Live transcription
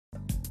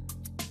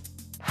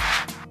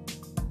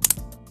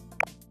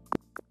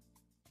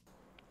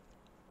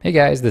Hey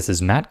guys, this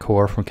is Matt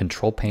Core from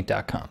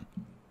Ctrl+Paint.com.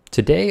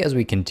 Today, as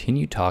we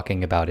continue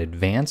talking about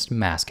advanced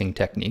masking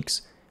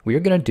techniques, we are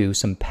going to do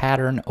some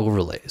pattern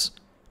overlays.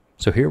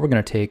 So here we're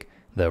going to take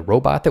the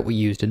robot that we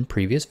used in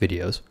previous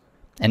videos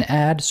and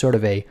add sort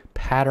of a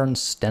pattern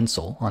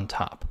stencil on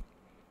top.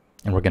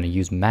 And we're going to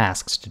use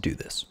masks to do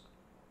this.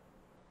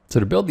 So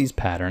to build these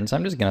patterns,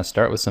 I'm just going to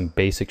start with some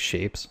basic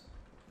shapes,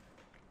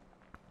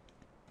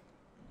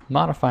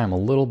 modify them a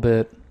little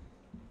bit,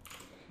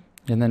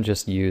 and then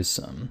just use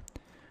some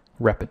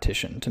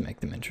repetition to make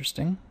them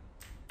interesting.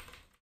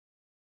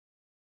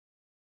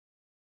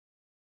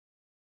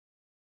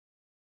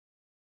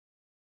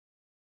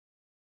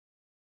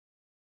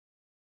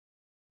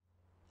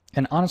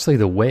 And honestly,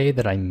 the way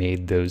that I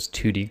made those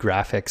 2D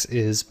graphics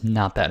is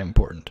not that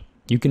important.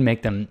 You can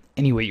make them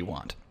any way you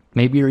want.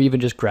 Maybe you're even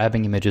just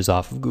grabbing images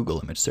off of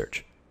Google image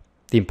search.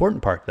 The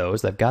important part though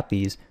is I've got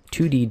these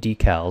 2D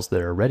decals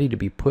that are ready to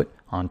be put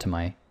onto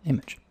my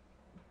image.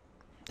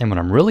 And what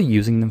I'm really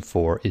using them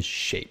for is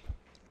shape.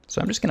 So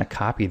I'm just going to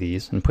copy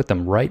these and put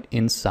them right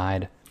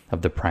inside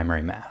of the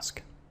primary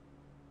mask.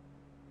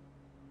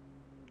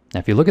 Now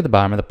if you look at the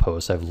bottom of the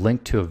post, I've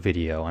linked to a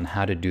video on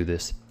how to do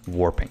this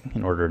warping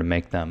in order to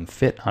make them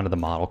fit onto the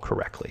model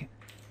correctly.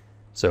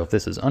 So if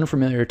this is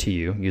unfamiliar to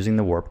you using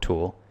the warp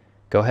tool,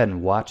 go ahead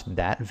and watch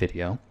that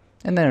video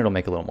and then it'll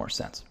make a little more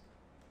sense.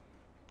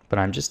 But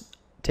I'm just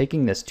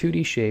taking this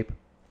 2D shape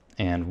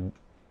and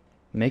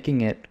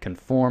making it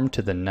conform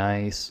to the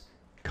nice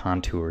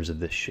contours of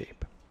this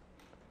shape.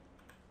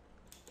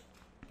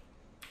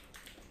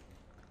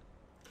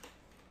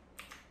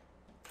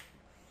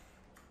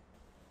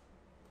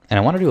 And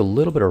I want to do a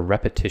little bit of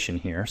repetition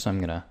here, so I'm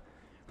going to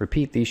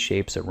repeat these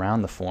shapes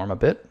around the form a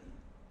bit.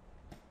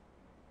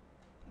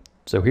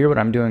 So here what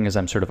I'm doing is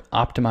I'm sort of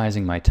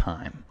optimizing my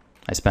time.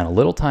 I spent a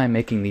little time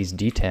making these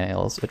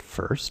details at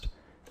first,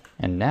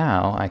 and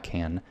now I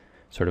can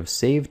sort of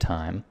save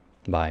time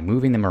by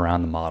moving them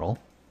around the model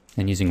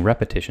and using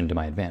repetition to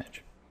my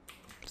advantage.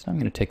 So I'm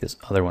going to take this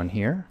other one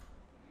here,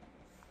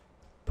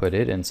 put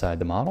it inside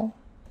the model,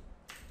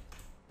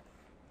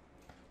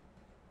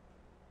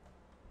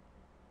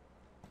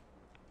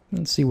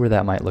 and see where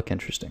that might look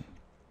interesting.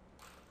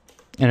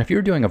 And if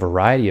you're doing a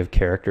variety of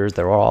characters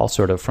that are all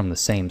sort of from the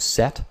same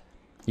set,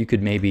 you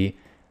could maybe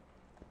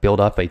build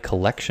up a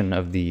collection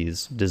of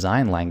these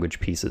design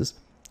language pieces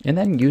and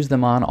then use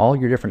them on all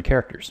your different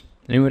characters.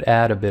 And it would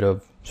add a bit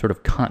of sort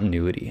of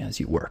continuity as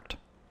you worked.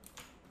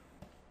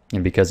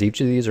 And because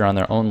each of these are on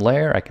their own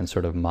layer, I can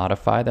sort of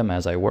modify them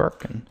as I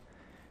work and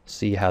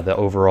see how the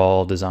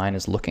overall design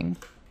is looking.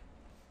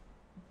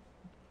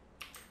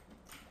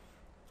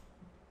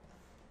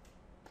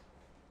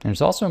 And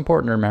it's also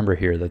important to remember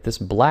here that this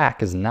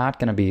black is not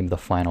going to be the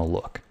final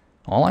look.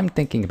 All I'm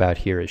thinking about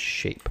here is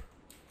shape,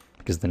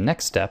 because the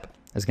next step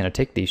is going to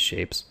take these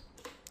shapes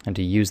and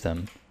to use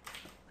them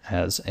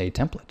as a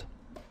template.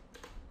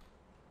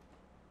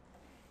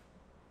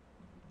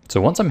 So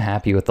once I'm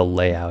happy with the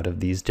layout of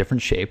these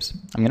different shapes,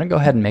 I'm going to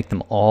go ahead and make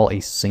them all a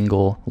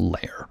single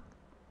layer.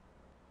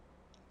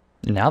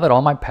 Now that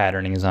all my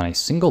patterning is on a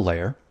single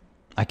layer,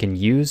 I can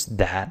use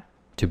that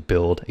to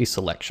build a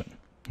selection.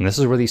 And this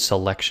is where the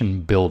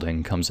selection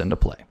building comes into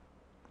play.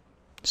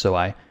 So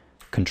I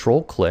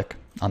Control-click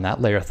on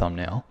that layer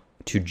thumbnail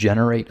to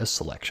generate a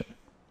selection.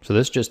 So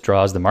this just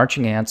draws the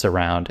marching ants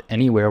around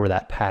anywhere where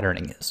that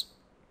patterning is.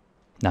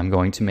 Now I'm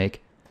going to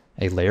make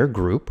a layer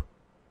group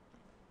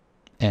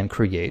and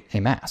create a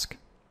mask.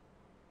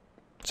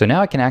 So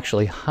now I can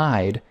actually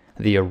hide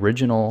the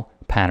original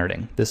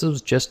patterning. This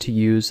is just to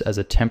use as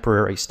a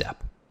temporary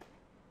step.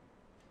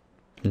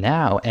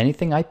 Now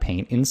anything I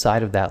paint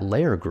inside of that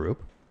layer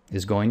group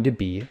is going to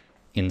be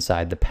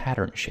inside the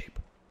pattern shape.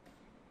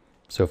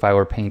 So if I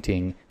were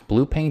painting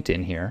blue paint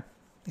in here,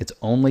 it's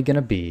only going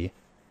to be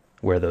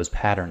where those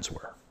patterns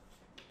were.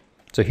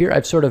 So here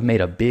I've sort of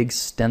made a big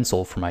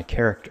stencil for my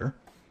character,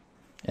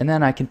 and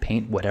then I can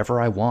paint whatever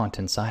I want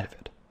inside of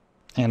it.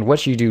 And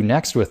what you do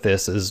next with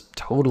this is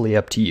totally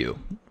up to you.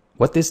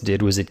 What this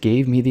did was it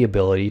gave me the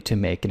ability to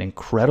make an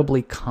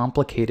incredibly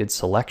complicated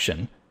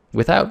selection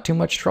without too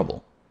much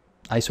trouble.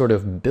 I sort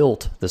of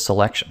built the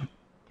selection.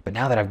 But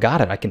now that I've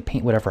got it, I can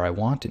paint whatever I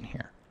want in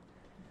here.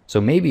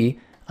 So maybe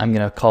I'm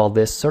going to call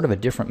this sort of a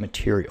different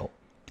material,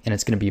 and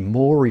it's going to be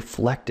more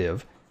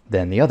reflective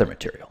than the other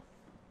material.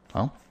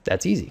 Well,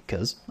 that's easy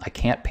because I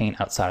can't paint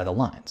outside of the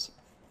lines.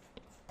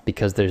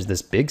 Because there's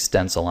this big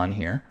stencil on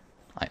here,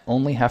 I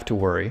only have to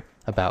worry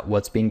about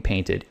what's being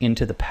painted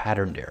into the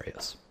patterned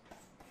areas.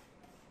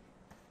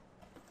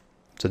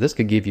 So this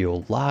could give you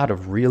a lot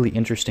of really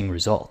interesting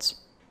results.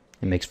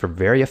 It makes for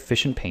very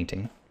efficient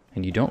painting,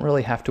 and you don't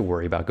really have to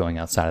worry about going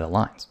outside of the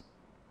lines.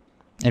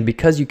 And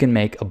because you can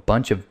make a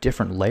bunch of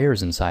different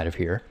layers inside of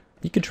here,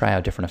 you can try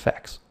out different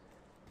effects,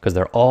 because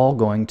they're all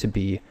going to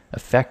be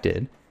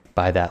affected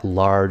by that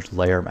large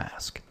layer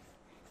mask.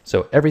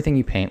 So everything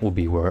you paint will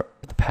be where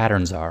the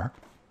patterns are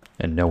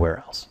and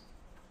nowhere else.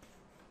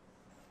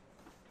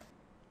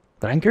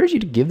 But I encourage you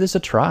to give this a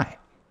try.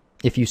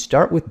 If you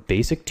start with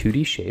basic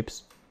 2D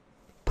shapes,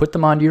 put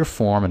them onto your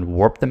form and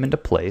warp them into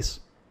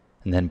place,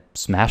 and then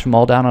smash them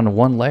all down onto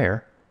one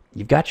layer,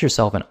 you've got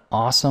yourself an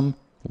awesome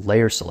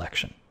layer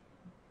selection.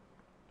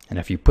 And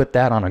if you put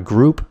that on a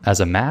group as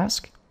a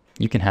mask,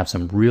 you can have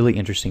some really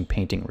interesting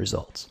painting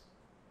results.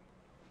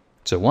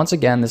 So once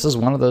again, this is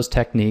one of those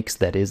techniques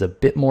that is a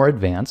bit more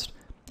advanced,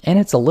 and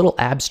it's a little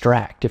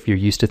abstract if you're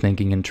used to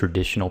thinking in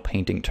traditional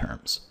painting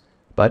terms.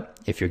 But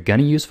if you're going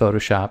to use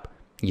Photoshop,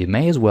 you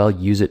may as well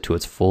use it to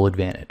its full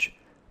advantage.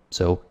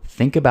 So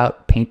think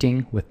about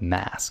painting with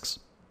masks.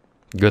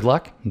 Good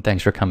luck, and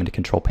thanks for coming to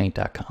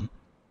Ctrl+Paint.com.